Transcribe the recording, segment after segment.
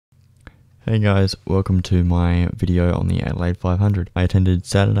Hey guys, welcome to my video on the Adelaide 500. I attended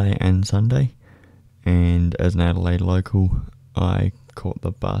Saturday and Sunday, and as an Adelaide local, I caught the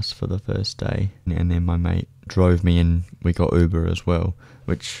bus for the first day, and then my mate drove me and we got Uber as well,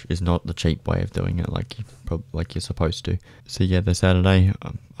 which is not the cheap way of doing it like you're supposed to. So yeah, the Saturday,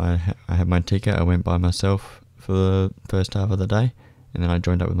 I had my ticket, I went by myself for the first half of the day, and then I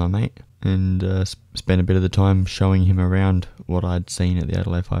joined up with my mate and spent a bit of the time showing him around what I'd seen at the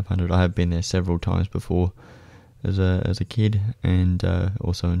Adelaide 500. I have been there several times before as a kid, and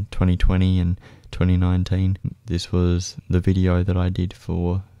also in 2020 and 2019. This was the video that I did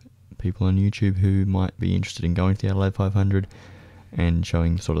for people on YouTube who might be interested in going to the Adelaide 500 and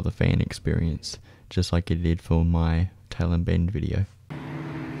showing sort of the fan experience, just like it did for my Tail and Bend video.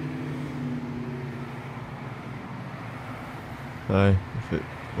 So, if it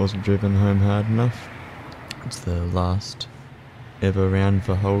wasn't driven home hard enough, it's the last ever round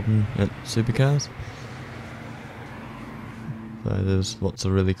for Holden at Supercars. So there's lots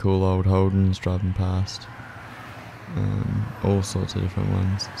of really cool old Holdens driving past, all sorts of different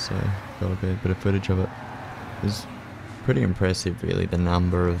ones, so got a bit of footage of it. It's pretty impressive really, the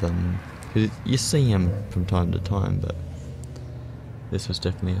number of them, because you see them from time to time, but this was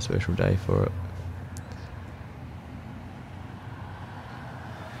definitely a special day for it.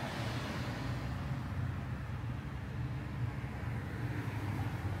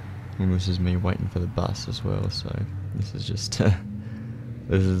 And this is me waiting for the bus as well, so this is just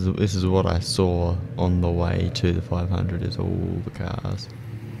this is what I saw on the way to the 500, is all the cars.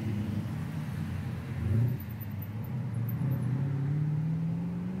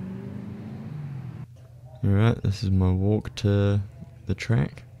 Alright, this is my walk to the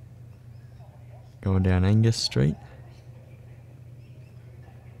track, going down Angus Street.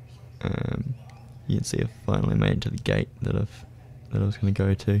 You can see I finally made it to the gate that I was going to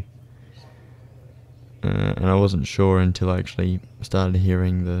go to. And I wasn't sure until I actually started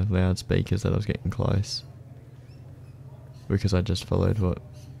hearing the loudspeakers that I was getting close, because I just followed what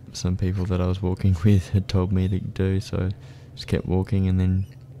some people that I was walking with had told me to do, so I just kept walking and then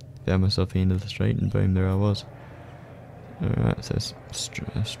found myself at the end of the street, and boom, there I was. Alright, so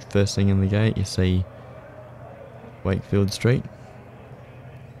first thing in the gate you see Wakefield Street,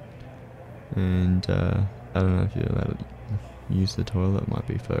 and I don't know if you're allowed to use the toilet, it might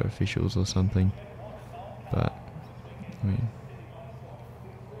be for officials or something. But, I mean,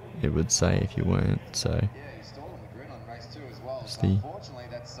 it would say if you weren't, so. You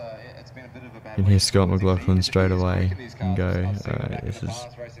can hear Scott McLaughlin straight away and go, alright, this is.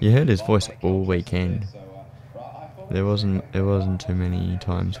 You heard his voice all weekend. There wasn't too many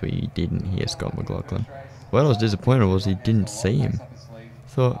times where you didn't hear Scott McLaughlin. What I was disappointed was he didn't see him.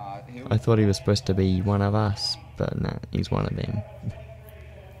 I thought he was supposed to be one of us, but no, he's one of them.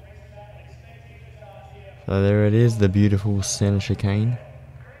 So there it is, the beautiful centre chicane,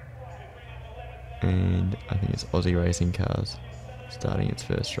 and I think it's Aussie Racing Cars starting its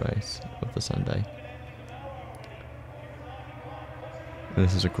first race of the Sunday. And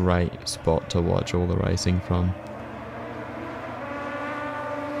this is a great spot to watch all the racing from.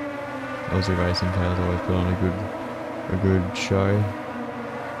 Aussie Racing Cars always put on a good show,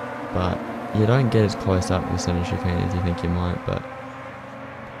 but you don't get as close up with centre chicane as you think you might, but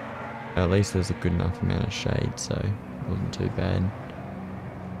at least there's a good enough amount of shade, so it wasn't too bad.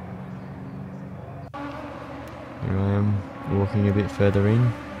 Here I am, walking a bit further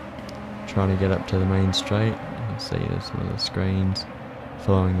in, trying to get up to the main straight. You can see there's some of the screens,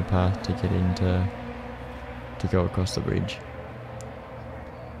 following the path to get into, to go across the bridge.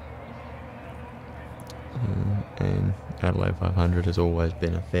 And Adelaide 500 has always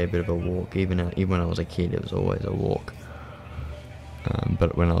been a fair bit of a walk, even when I was a kid it was always a walk.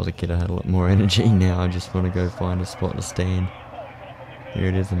 But when I was a kid I had a lot more energy. Now I just want to go find a spot to stand. Here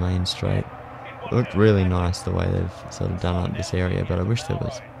it is, the main straight. It looked really nice the way they've sort of done up this area, but I wish there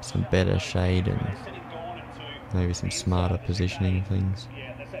was some better shade and maybe some smarter positioning of things.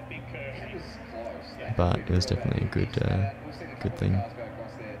 But it was definitely a good thing.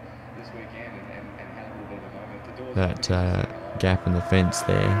 That gap in the fence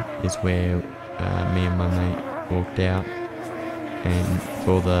there is where me and my mate walked out, and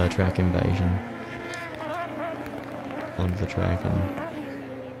for the track invasion onto the track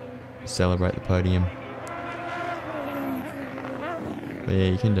and celebrate the podium. But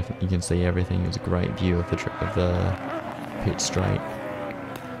yeah, you can see everything. It was a great view of the pit straight.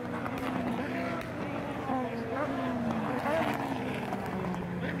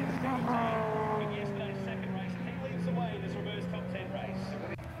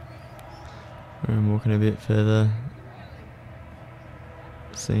 I'm walking a bit further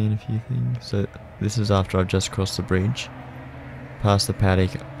seeing a few things. So this is after I've just crossed the bridge, past the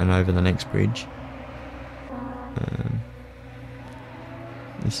paddock and over the next bridge.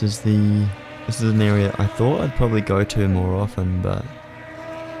 This is an area I thought I'd probably go to more often, but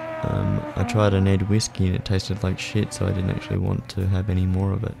I tried an Ed whiskey and it tasted like shit, so I didn't actually want to have any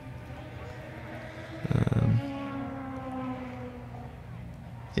more of it.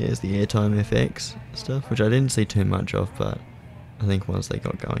 Here's the airtime FX stuff, which I didn't see too much of, but I think once they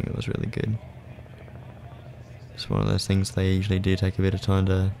got going it was really good. It's one of those things they usually do take a bit of time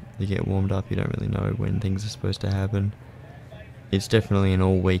to get warmed up. You don't really know when things are supposed to happen. It's definitely an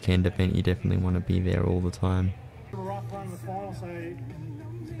all weekend event, you definitely want to be there all the time.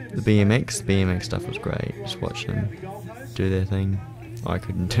 The BMX stuff was great, just watch them do their thing. I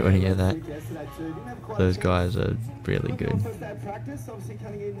couldn't do any of that. Those guys are really good.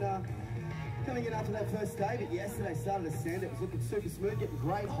 Coming in after that first day, but yesterday started to stand. It was looking super smooth, getting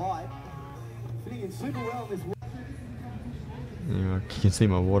great height, fitting in super well in this. You can see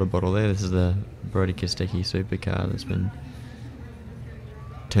my water bottle there. This is the Brody Kostecki supercar that's been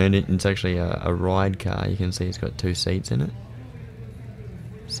turned in. It's actually a ride car. You can see it's got 2 seats in it.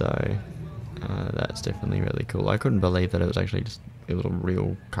 So that's definitely really cool. I couldn't believe that it was actually it was a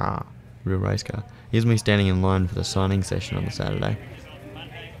real car, real race car. Here's me standing in line for the signing session on the Saturday.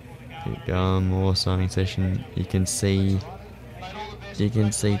 Keep going, more signing session. You can see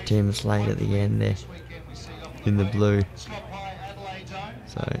Tim Slade at the end there in the blue.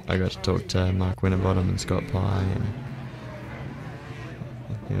 So I got to talk to Mark Winterbottom and Scott Pye,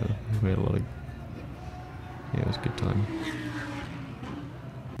 and we had a lot of it was a good time.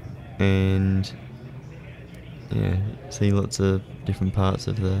 And yeah, see lots of different parts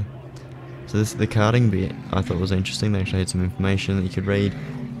of the. So this is the karting bit. I thought was interesting. They actually had some information that you could read.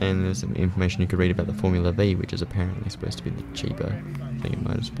 And there's some information you could read about the Formula V, which is apparently supposed to be the cheaper thing in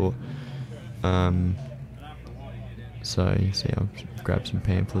motorsport. So you see, I'll grab some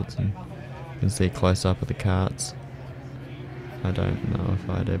pamphlets and you can see a close-up of the karts. I don't know if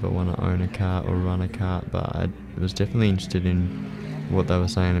I'd ever want to own a kart or run a kart, but I was definitely interested in what they were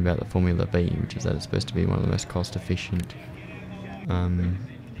saying about the Formula V, which is that it's supposed to be one of the most cost-efficient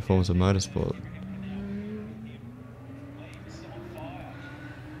forms of motorsport.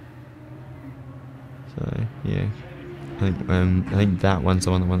 So yeah, I think that one's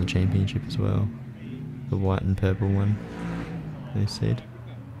the one that won the championship as well, the white and purple one, they said.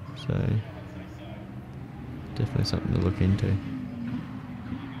 So definitely something to look into.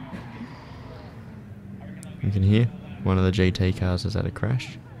 You can hear one of the GT cars has had a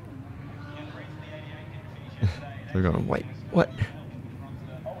crash. We're going, wait, what?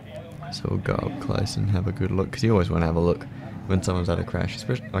 So we'll go up close and have a good look, because you always want to have a look when someone's had a crash,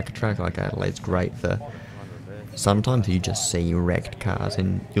 especially like a track like Adelaide's great for. Sometimes you just see wrecked cars,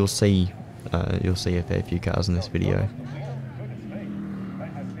 and you'll see a fair few cars in this video.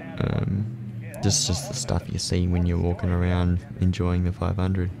 Just the stuff you see when you're walking around enjoying the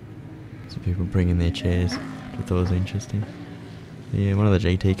 500. So people bringing their chairs, which I thought was interesting. Yeah, one of the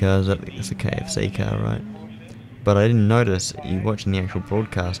GT cars, it's a KFC car, right? But I didn't notice, you watching the actual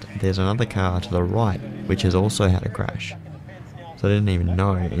broadcast, there's another car to the right which has also had a crash. So I didn't even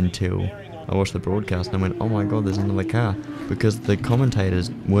know until I watched the broadcast and I went, oh my god, there's another car. Because the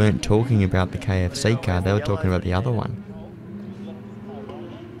commentators weren't talking about the KFC car, they were talking about the other one.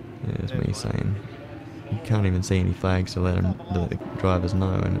 There's me saying, you can't even see any flags to let the drivers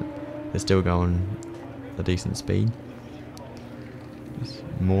know, and they're still going a decent speed. There's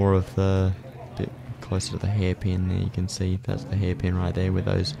more of the bit closer to the hairpin there, you can see that's the hairpin right there where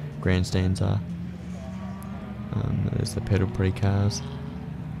those grandstands are. There's the Pedal Prix cars,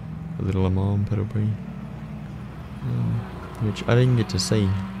 the Little Le Mans Pedal Prix, which I didn't get to see.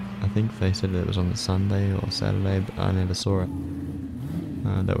 I think they said it was on the Sunday or Saturday, but I never saw it.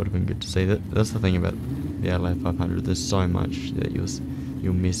 That would have been good to see. That's the thing about the Adelaide 500. There's so much that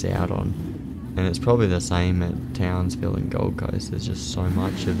you'll miss out on, and it's probably the same at Townsville and Gold Coast. There's just so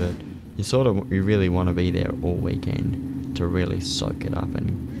much of it. You really want to be there all weekend to really soak it up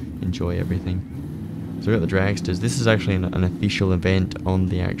and enjoy everything. So we've got the dragsters. This is actually an official event on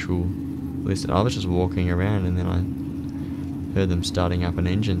the actual list. I was just walking around and then I heard them starting up an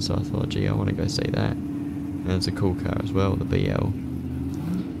engine, so I thought, gee, I want to go see that. And it's a cool car as well, the BL.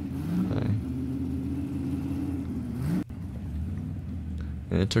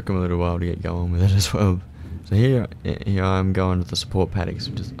 And it took them a little while to get going with it as well. So here I'm going to the support paddocks,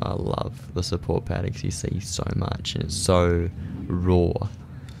 which is, I love the support paddocks. You see so much and it's so raw.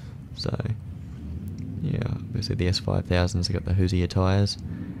 So yeah, obviously the S5000's got the Hoosier tyres,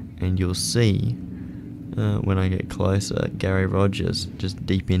 and you'll see when I get closer, Gary Rogers, just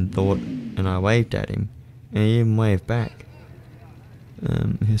deep in thought, and I waved at him, and he even waved back.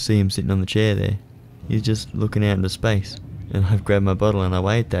 You see him sitting on the chair there. He's just looking out into space, and I've grabbed my bottle and I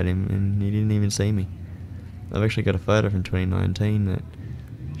waved at him, and he didn't even see me. I've actually got a photo from 2019 that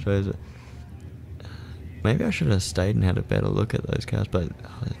shows it. Maybe I should have stayed and had a better look at those cars, but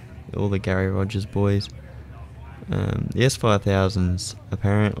all the Gary Rogers boys. The S5000's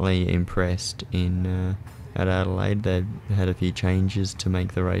apparently impressed at Adelaide. They had a few changes to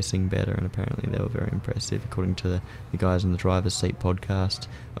make the racing better, and apparently they were very impressive, according to the guys on the Driver's Seat podcast,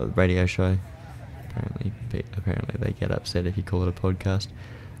 or the radio show. Apparently they get upset if you call it a podcast.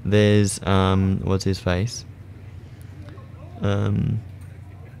 There's what's his face?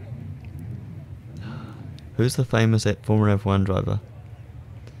 Who's the famous former F1 driver?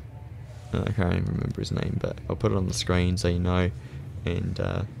 I can't even remember his name, but I'll put it on the screen so you know. And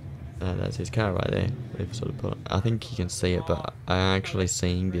that's his car right there. They've sort of put I think you can see it, but I'm actually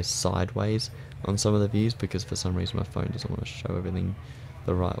seeing this sideways on some of the views because for some reason my phone doesn't want to show everything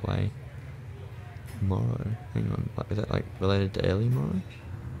the right way. Morrow, hang on, is that like related to Ellie Morrow?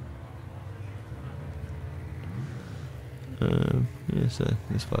 Yeah, so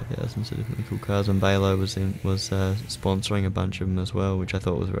this 5000 are definitely cool cars, and VALO was sponsoring a bunch of them as well, which I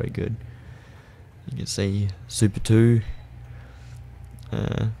thought was very good. You can see Super 2,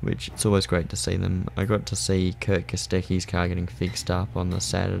 which it's always great to see them. I got to see Kurt Kostecki's car getting fixed up on the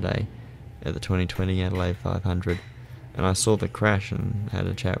Saturday at the 2020 Adelaide 500, and I saw the crash and had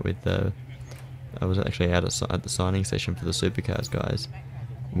a chat with I was actually at the signing session for the Supercars guys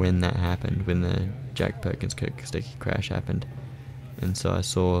when that happened, when the Jack Perkins Kurt Kostecki crash happened. And so I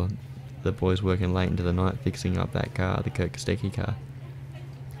saw the boys working late into the night fixing up that car, the Kurt Kostecki car.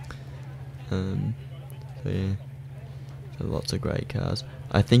 So yeah, so lots of great cars.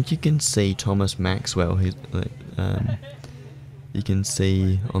 I think you can see Thomas Maxwell, who's you can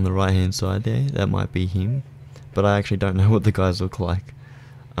see on the right hand side there, that might be him, but I actually don't know what the guys look like.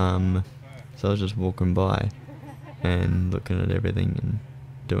 So I was just walking by and looking at everything and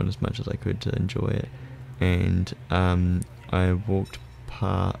doing as much as I could to enjoy it. And I walked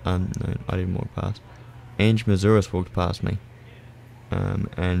past, no, I didn't walk past. Ange Mazuris walked past me.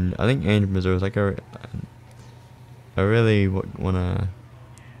 And I think Ange Mazuris, like, I really want to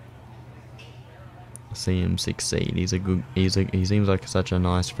see him succeed. He seems like such a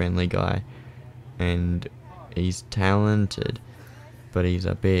nice, friendly guy. And he's talented, but he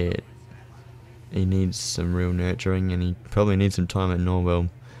needs some real nurturing, and he probably needs some time at Norwell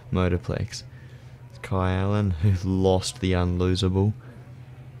Motorplex. Kai Allen, who lost the unlosable.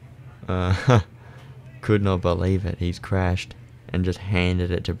 Could not believe it. He's crashed and just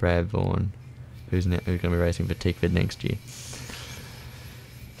handed it to Brad Vaughan, who's going to be racing for Tickford next year.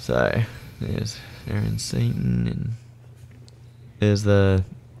 So, there's Aaron Seaton, and there's the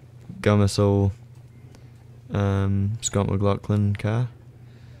Gomersall Scott McLaughlin car,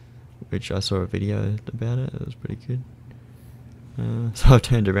 which I saw a video about it. It was pretty good. So I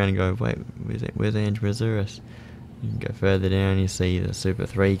turned around and go, wait, where's Ange Mazuris? You can go further down, you see the Super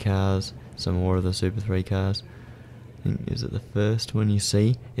 3 cars, some more of the Super 3 cars. I think, is it the first one you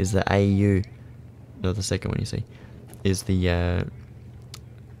see? Is the AU. No, the second one you see is the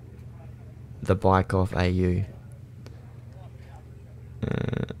bike off AU.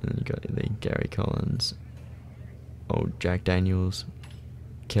 And you got the Gary Collins, old Jack Daniels,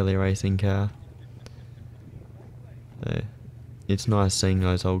 Kelly racing car. It's nice seeing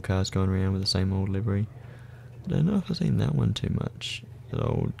those old cars going around with the same old livery. I don't know if I've seen that one too much. The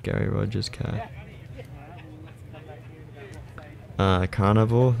old Gary Rogers car.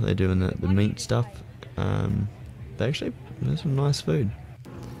 Carnivore, they're doing the meat stuff. There's some nice food.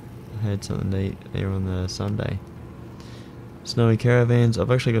 I had something to eat there on the Sunday. Snowy caravans.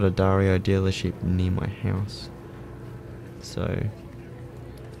 I've actually got a Dario dealership near my house, so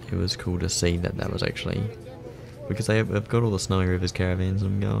it was cool to see that was actually, because I've got all the Snowy Rivers caravans,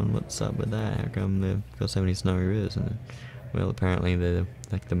 and I'm going, what's up with that? How come they've got so many Snowy Rivers? And well, apparently they're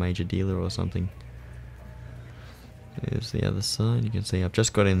like the major dealer or something. There's the other side. You can see I've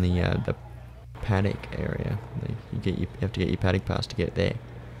just got in the paddock area. You have to get your paddock pass to get there,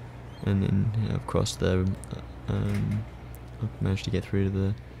 and then I've crossed the. I've managed to get through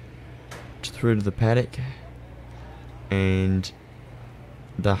to the paddock, and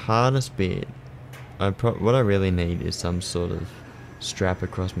the hardest bit, what I really need is some sort of strap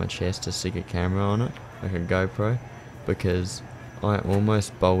across my chest to stick a camera on it, like a GoPro, because I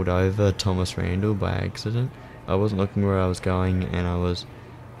almost bowled over Thomas Randall by accident. I wasn't looking where I was going, and I was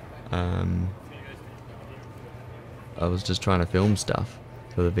just trying to film stuff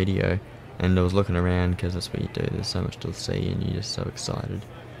for the video, And I was looking around because that's what you do. There's so much to see, and you're just so excited.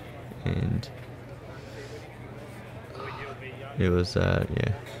 And it was,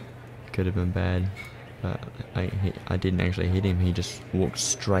 yeah, could have been bad. But I didn't actually hit him. He just walked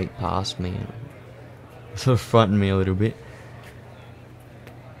straight past me, and it sort of frightened me a little bit.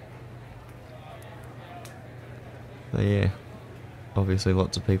 But yeah, obviously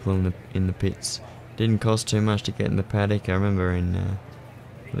lots of people in the pits. Didn't cost too much to get in the paddock. I remember in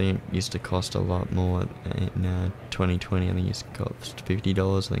I think it used to cost a lot more in 2020. I think it used to cost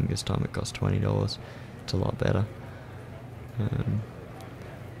 $50. I think this time it cost $20. It's a lot better.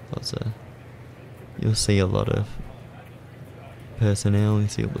 You'll see a lot of personnel. You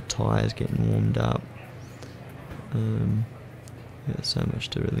see all the tyres getting warmed up. There's so much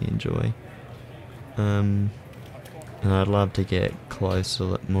to really enjoy. And I'd love to get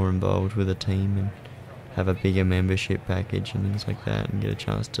closer, more involved with the team, and have a bigger membership package and things like that, and get a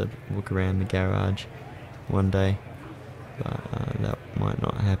chance to walk around the garage one day. But that might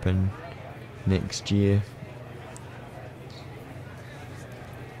not happen next year.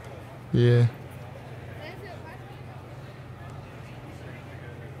 Yeah.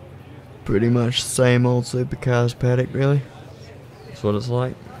 Pretty much same old Supercars paddock, really. That's what it's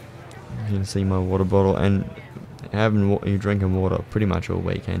like. You can see my water bottle, and you drinking water pretty much all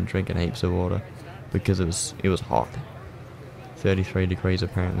weekend, drinking heaps of water, because it was hot. 33 degrees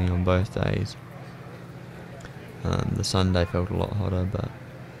apparently on both days. The Sunday felt a lot hotter, but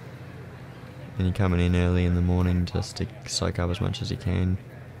then you're coming in early in the morning just to soak up as much as you can.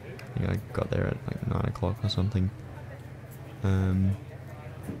 I think I got there at like 9 o'clock or something.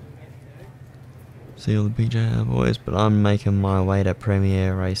 See all the BJR boys, but I'm making my way to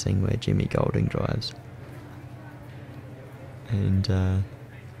Premier Racing where Jimmy Golding drives. And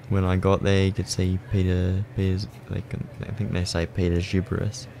when I got there, you could see Peter's, I think they say Peter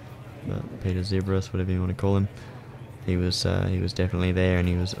Zibris, but Peter Zibris, whatever you want to call him. He was definitely there, and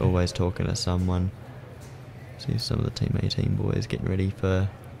he was always talking to someone. See some of the Team 18 boys getting ready for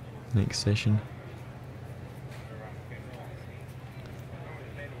next session.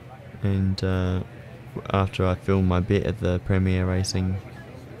 And after I filmed my bit at the Premier Racing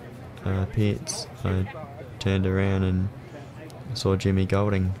pits, I turned around and saw Jimmy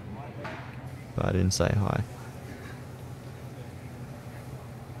Golding, but I didn't say hi.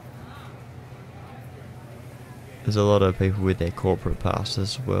 There's a lot of people with their corporate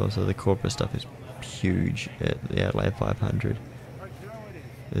passes as well, so the corporate stuff is huge at the Adelaide 500.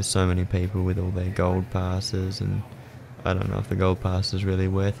 There's so many people with all their gold passes, and I don't know if the gold pass is really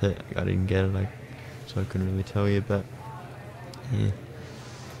worth it. I didn't get it, so I couldn't really tell you, but yeah.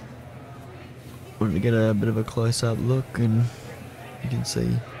 Wanted to get a bit of a close-up look, and you can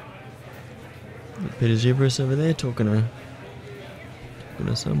see Peter Zibris over there talking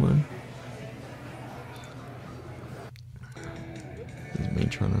to someone. There's me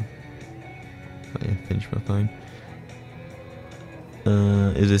trying to finish my phone.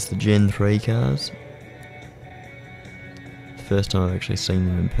 Is this the Gen 3 cars? First time I've actually seen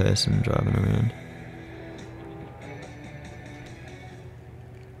them in person driving around.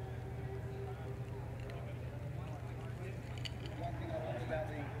 One thing I love about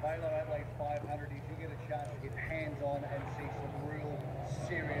the VALO Adelaide 500 is you get a chance to get hands-on and see some real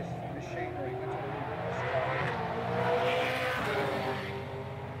serious machinery.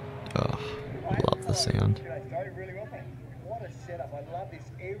 Oh, love the sound. Really well, mate. What a setup. I love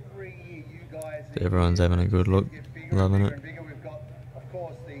this every year. You guys. Everyone's having a good look, loving it.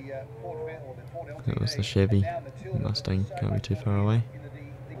 That was the Chevy, the Mustang, can't be too far away.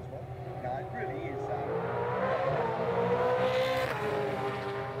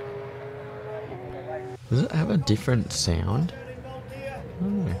 Does it have a different sound?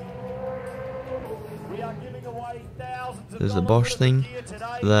 Oh. There's the Bosch thing.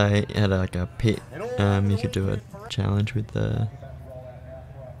 They had like a pit. You could do a challenge with the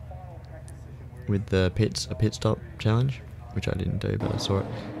pits, a pit stop challenge, which I didn't do, but I saw it.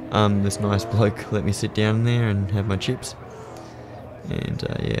 This nice bloke let me sit down there and have my chips. And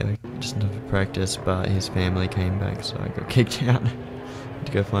yeah, just enough to practice, but his family came back, so I got kicked out. Had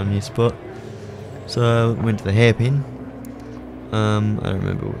to go find a new spot. So I went to the hairpin. I don't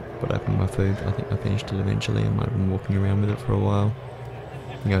remember what happened with my food. I think I finished it eventually. I might have been walking around with it for a while.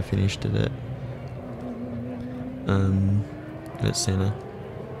 I think I finished it at Centre.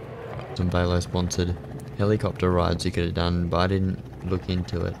 Some VALO sponsored helicopter rides you could have done, but I didn't look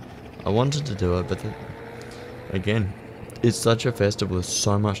into it. I wanted to do it, but again, it's such a festival, there's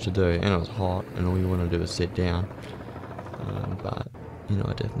so much to do, and it was hot, and all you want to do is sit down. But, you know,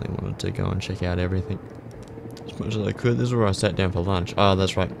 I definitely wanted to go and check out everything as much as I could. This is where I sat down for lunch. Oh,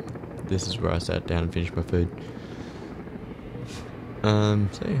 that's right. this is where I sat down and finished my food.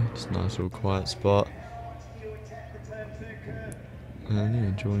 So yeah, just a nice little quiet spot. And yeah,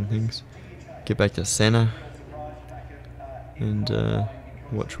 enjoying things. Get back to centre and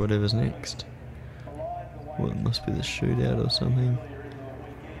watch whatever's next. Well, it must be the shootout or something.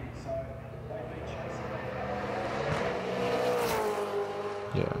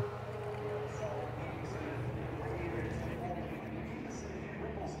 Yeah.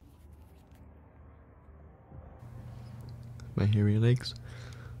 My hairy legs.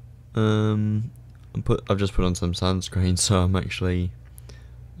 I've just put on some sunscreen, so I'm actually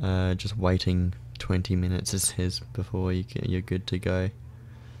just waiting 20 minutes, it says, before you're good to go.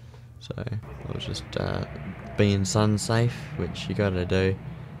 So I was just being sun safe, which you gotta do.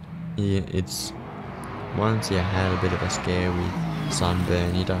 Yeah, it's once you had a bit of a scare with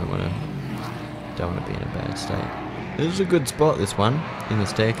sunburn, you don't wanna be in a bad state. This is a good spot, this one, in the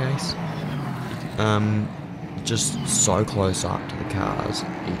staircase. Just so close up to the cars,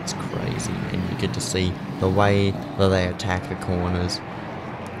 it's crazy, and you get to see the way that they attack the corners.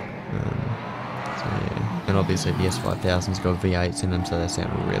 So yeah, and obviously the S5000's got V8s in them, so they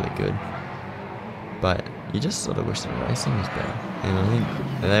sound really good. But you just sort of wish the racing was better, and I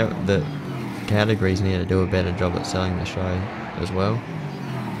think the categories need to do a better job at selling the show as well.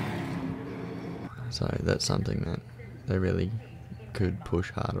 So that's something that they really could push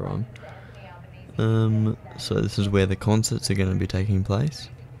harder on. So this is where the concerts are going to be taking place.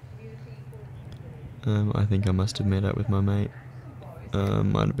 I think I must have met up with my mate.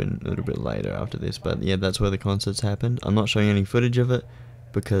 Might have been a little bit later after this, but yeah, that's where the concerts happened. I'm not showing any footage of it,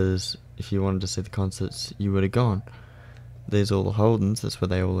 because if you wanted to see the concerts, you would have gone. There's all the Holdens, that's where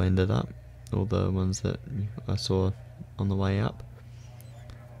they all ended up. All the ones that I saw on the way up.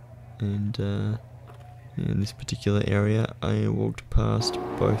 And in this particular area, I walked past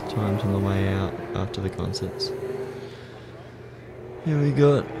both times on the way out after the concerts. Here we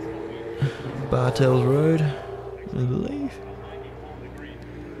got Bartels Road, I believe.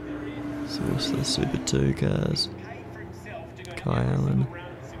 So what's the Super 2 cars? Kai Allen.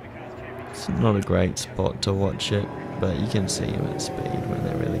 It's not a great spot to watch it, but you can see them at speed when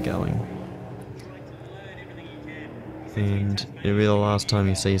they're really going. And it'll be the last time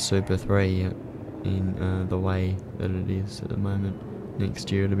you see Super 3 in the way that it is at the moment.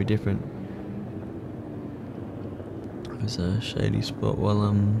 Next year it'll be different. There's a shady spot while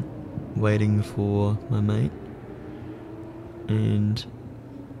I'm waiting for my mate, and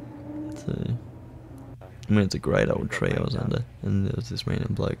it's a great old tree I was under, and there was this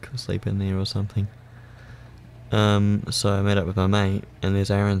random bloke sleeping there or something. So I met up with my mate, and there's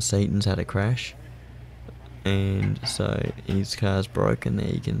Aaron Seaton's had a crash, and so his car's broken there,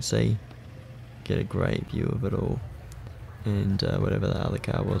 you can see. Get a great view of it all. And whatever the other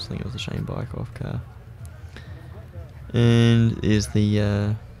car was, I think it was the Shane Bike-Off car. And there's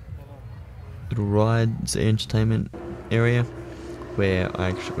the little rides entertainment area where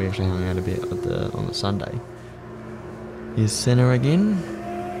we actually hung out a bit on the Sunday. Here's centre again.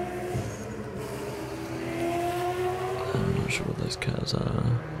 I'm not sure what those cars are.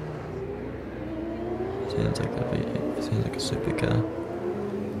 Sounds like a supercar.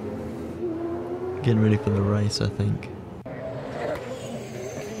 Getting ready for the race, I think.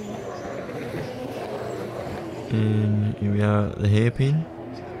 And here we are at the hairpin,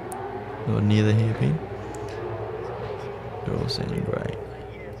 or near the hairpin. They're all sounding great.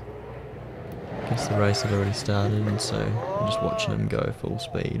 Guess the race had already started, and so I'm just watching them go full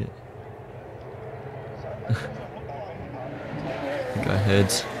speed. I think I heard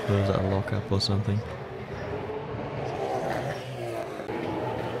there was a lock-up or something.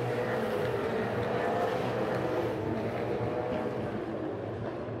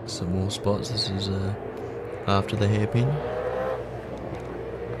 Some more spots. This is after the hairpin.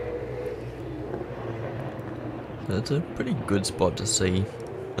 So it's a pretty good spot to see.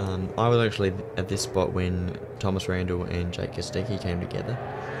 I was actually at this spot when Thomas Randall and Jake Kostecki came together.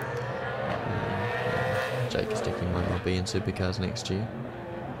 Jake Kostecki might not be in Supercars next year.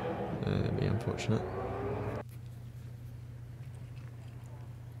 That'd be unfortunate.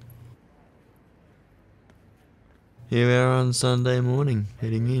 Here we are on Sunday morning,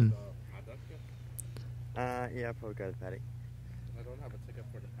 heading in. Yeah, I'll probably go to the paddock. I don't have a ticket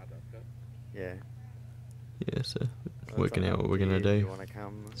for the paddock. Yeah. Yeah, so working out what we're gonna do. If you want to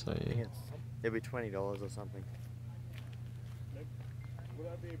come, So I think yeah. it'll be $20 or something. Would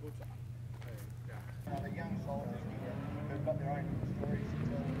I be able to? The young soldiers who've got their own stories to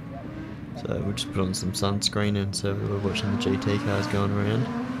tell. So we'll just put on some sunscreen, and so we're watching the GT cars going around.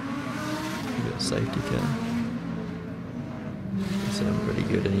 We've got a safety car. sound pretty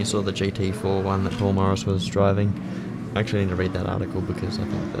good. And you saw the GT4 one that Paul Morris was driving. I actually need to read that article because I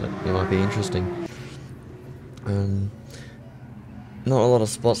think that it might be interesting. Not a lot of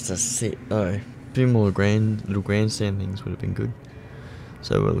spots to sit though. A few more little grandstand things would have been good.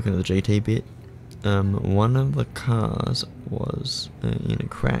 So we're looking at the GT bit. One of the cars was in a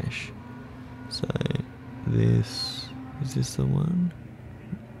crash. So is this the one?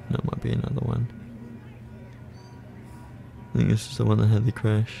 No, it might be another one. I think this is the one that had the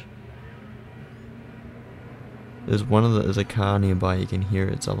crash. There's a car nearby, you can hear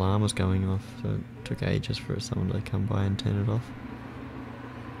its alarm was going off, so it took ages for someone to come by and turn it off.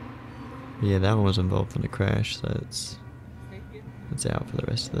 But yeah, that one was involved in a crash, so it's out for the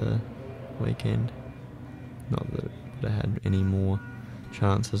rest of the weekend. Not that it would have had any more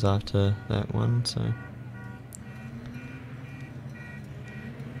chances after that one, so.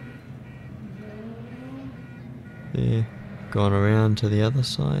 Yeah, gone around to the other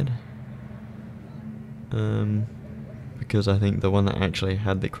side. Because I think the one that actually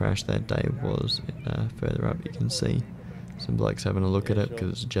had the crash that day was further up. You can see some blokes having a look at it because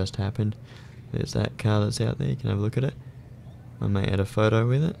it's just happened. There's that car that's out there, you can have a look at it. My mate had a photo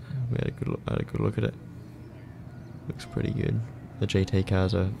with it. We had a good look at it. Looks pretty good. The GT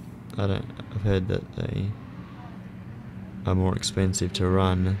cars I've heard that they are more expensive to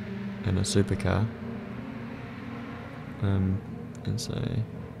run than a supercar. And so,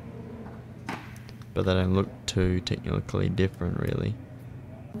 but they don't look too technically different really.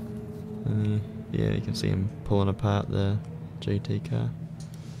 Yeah, you can see him pulling apart the GT car.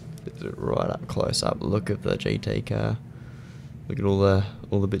 It's a right up close up look of the GT car. Look at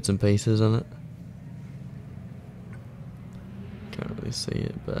all the bits and pieces on it. Can't really see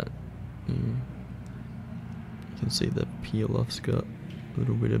it, but yeah. You can see the peel off's got a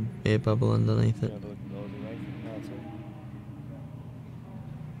little bit of air bubble underneath it.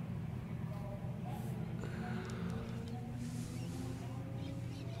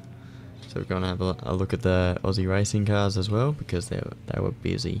 So we're going to have a look at the Aussie racing cars as well, because they were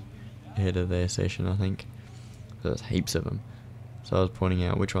busy ahead of their session, I think. There's heaps of them. So I was pointing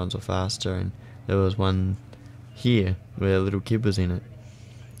out which ones were faster, and there was one here where a little kid was in it.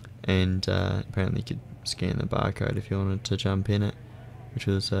 And apparently you could scan the barcode if you wanted to jump in it, which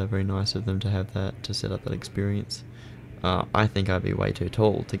was very nice of them to have that, to set up that experience. I think I'd be way too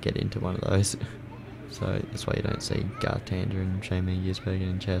tall to get into one of those. So that's why you don't see Garth Tander and Jamie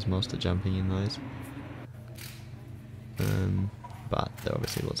Gisbergen and Chaz Monster jumping in those. But they're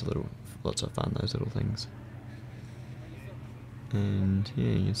obviously lots of fun, those little things. And yeah,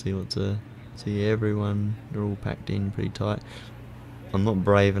 you can see everyone, they're all packed in pretty tight. I'm not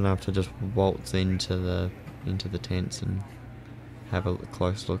brave enough to just waltz into the tents and have a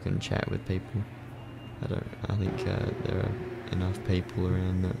close look and chat with people. I think there are enough people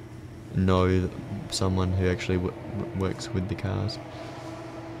around that know someone who actually works with the cars.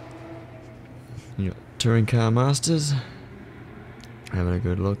 You got touring car masters having a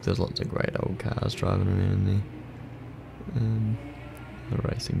good look. There's lots of great old cars driving around there. The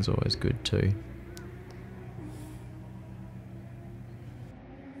racing's always good too.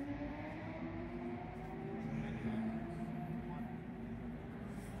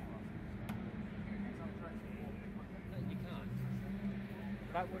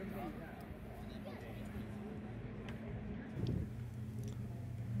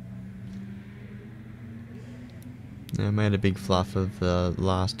 They made a big fluff of the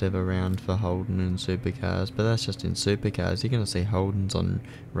last ever round for Holden in Supercars, but that's just in Supercars. You're going to see Holdens on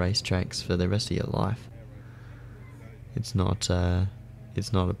racetracks for the rest of your life. It's not a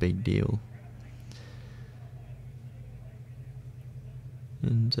big deal.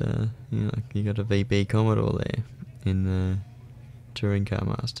 And you got a VB Commodore there in the Touring Car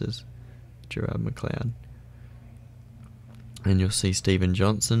Masters, Gerard McLeod. And you'll see Stephen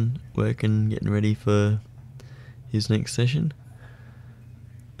Johnson working, getting ready for his next session.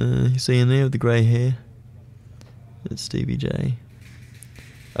 You see him there with the grey hair. It's Stevie J.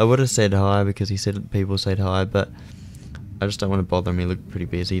 I would have said hi because he said people said hi, but I just don't want to bother him. He looked pretty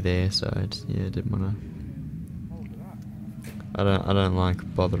busy there, so I didn't want to. I don't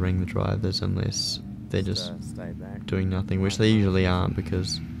like bothering the drivers unless they're just doing nothing, which they usually aren't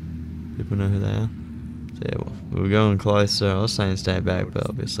because people know who they are. So yeah, well, we were going closer. I was saying stay back, but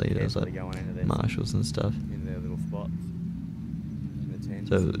obviously there's like marshals and stuff.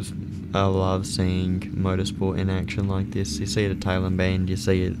 So I love seeing motorsport in action like this. You see it at Tail and Bend, you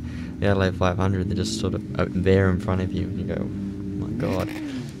see it at the Adelaide 500, they're just sort of there in front of you, and you go, oh my god.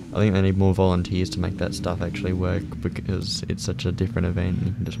 I think they need more volunteers to make that stuff actually work, because it's such a different event and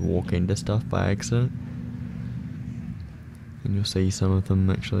you can just walk into stuff by accident. And you'll see some of them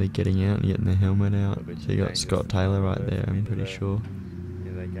actually getting out and getting their helmet out. A bit So you got dangerous Scott to Taylor right burst there, I'm into pretty their- sure.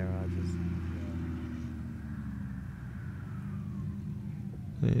 In their garages.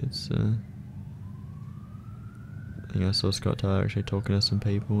 It's I think I saw Scott Taylor actually talking to some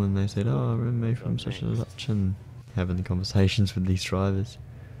people, and they said, "Oh, I remember me from such and such," and having the conversations with these drivers.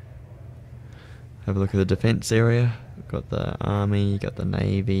 Have a look at the defence area. We've got the Army, got the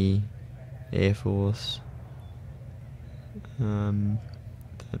Navy, Air Force. Don't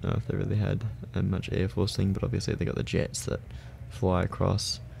know if they really had much Air Force thing, but obviously they got the jets that fly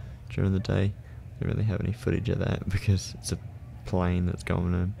across during the day. Don't really have any footage of that because it's a plane that's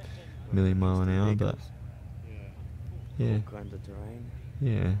going a million mile an hour, but yeah, All kinds of terrain.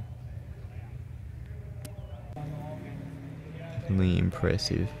 yeah. Definitely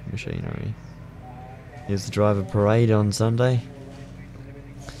impressive machinery. Here's the driver parade on Sunday.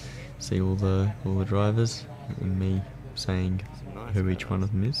 See all the drivers and me saying Some nice who each cars. one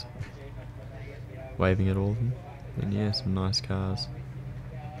of them is, waving at all of them. And yeah, some nice cars.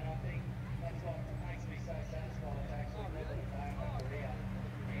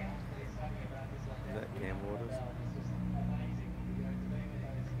 Is that Cam Waters?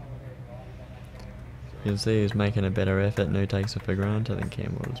 You can see he's making a better effort. No takes it for granted. I think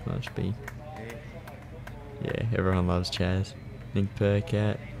Cam Waters must be. Yeah. Yeah, everyone loves Chaz. Nick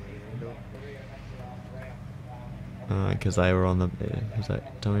Percat. Because they were on the. Was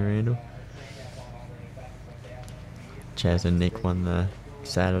that Tommy Randall? Chaz and Nick won the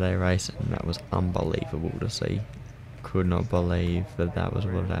Saturday race, and that was unbelievable to see. Could not believe that was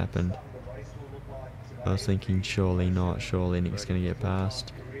what had happened. I was thinking, surely not. Surely Nick's going to get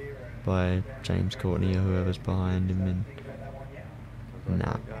passed by James Courtney or whoever's behind him, and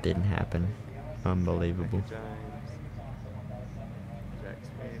nah, didn't happen. Unbelievable. James. Jack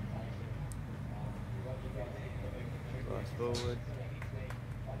Smith. Bryce forward.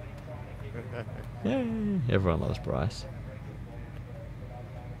 Yay! Everyone loves Bryce.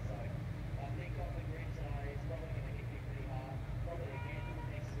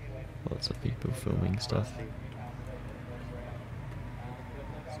 Lots of people filming stuff.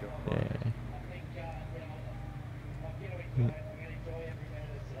 Yeah.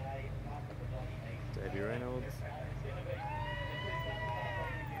 Davey Reynolds.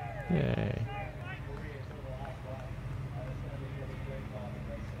 Yay.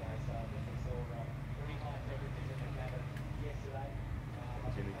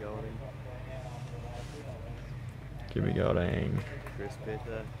 Jimmy Golding. Jimmy Golding. Chris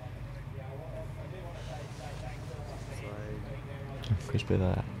Bitter. Slade. Chris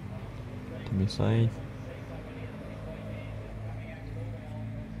Better. Timmy Slade.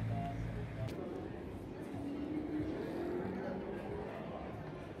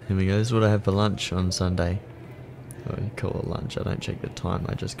 Here we go. This is what I have for lunch on Sunday. Well, you call it lunch. I don't check the time.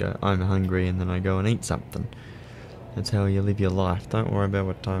 I just go, I'm hungry, and then I go and eat something. That's how you live your life. Don't worry about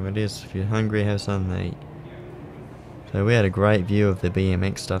what time it is. If you're hungry, have something to eat. So we had a great view of the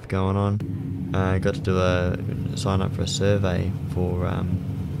BMX stuff going on. I got to do sign up for a survey for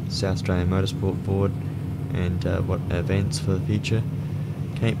South Australian Motorsport Board and what events for the future.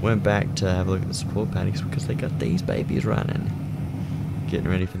 Went back to have a look at the support paddocks because they got these babies running, getting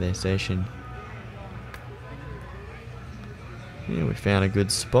ready for their session. Yeah, we found a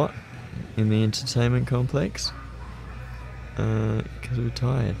good spot in the entertainment complex because we were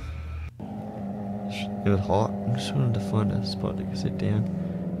tired. It was hot. I just wanted to find a spot to sit down.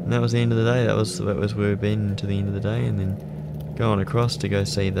 And that was the end of the day. That was where we've been to the end of the day, and then going across to go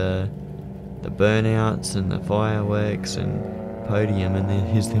see the burnouts and the fireworks and podium, and then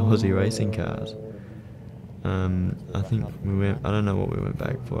here's the Aussie racing cars. I think we went. I don't know what we went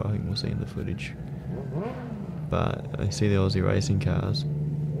back for. I think we'll see in the footage. But I see the Aussie racing cars.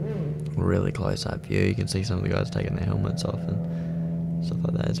 Really close up view. You can see some of the guys taking their helmets off and stuff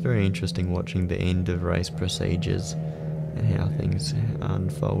like that. It's very interesting watching the end of race procedures and how things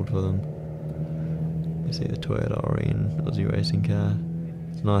unfold for them. You see the Toyota Orion Aussie racing car.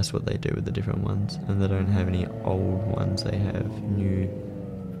 It's nice what they do with the different ones, and they don't have any old ones. They have new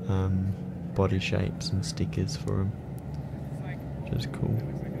body shapes and stickers for them, which is cool.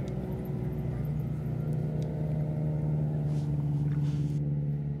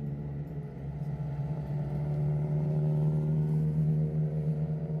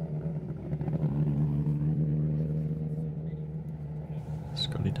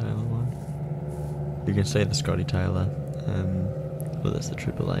 Scotty Taylor one. You can see the Scotty Taylor. Well, that's the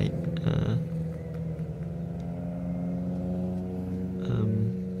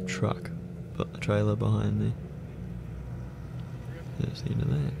 888 truck, but the trailer behind there. There's the end of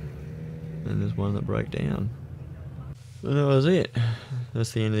that. And there's one that broke down. And that was it.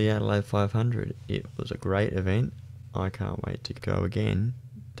 That's the end of the Adelaide 500. It was a great event. I can't wait to go again.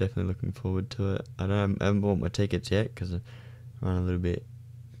 Definitely looking forward to it. I haven't bought my tickets yet because I'm a little bit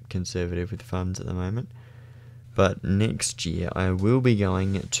conservative with funds at the moment. But next year I will be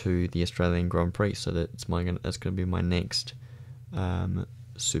going to the Australian Grand Prix, so that's going to be my next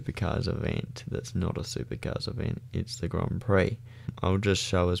Supercars event. That's not a Supercars event, it's the Grand Prix. I'll just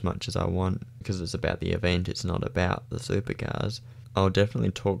show as much as I want because it's about the event, it's not about the Supercars. I'll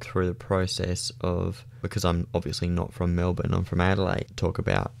definitely talk through the process of, because I'm obviously not from Melbourne, I'm from Adelaide, talk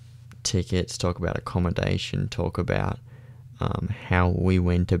about tickets, talk about accommodation, talk about how we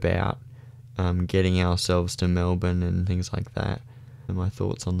went about getting ourselves to Melbourne and things like that, and my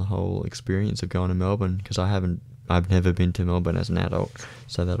thoughts on the whole experience of going to Melbourne, because I've never been to Melbourne as an adult,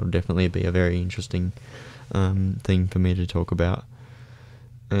 so that'll definitely be a very interesting thing for me to talk about,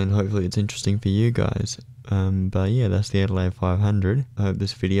 and hopefully it's interesting for you guys. But yeah, that's the Adelaide 500. I hope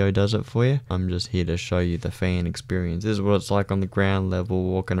this video does it for you. I'm just here to show you the fan experience. This is what it's like on the ground level,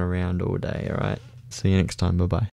 walking around all day, alright? See you next time, bye bye.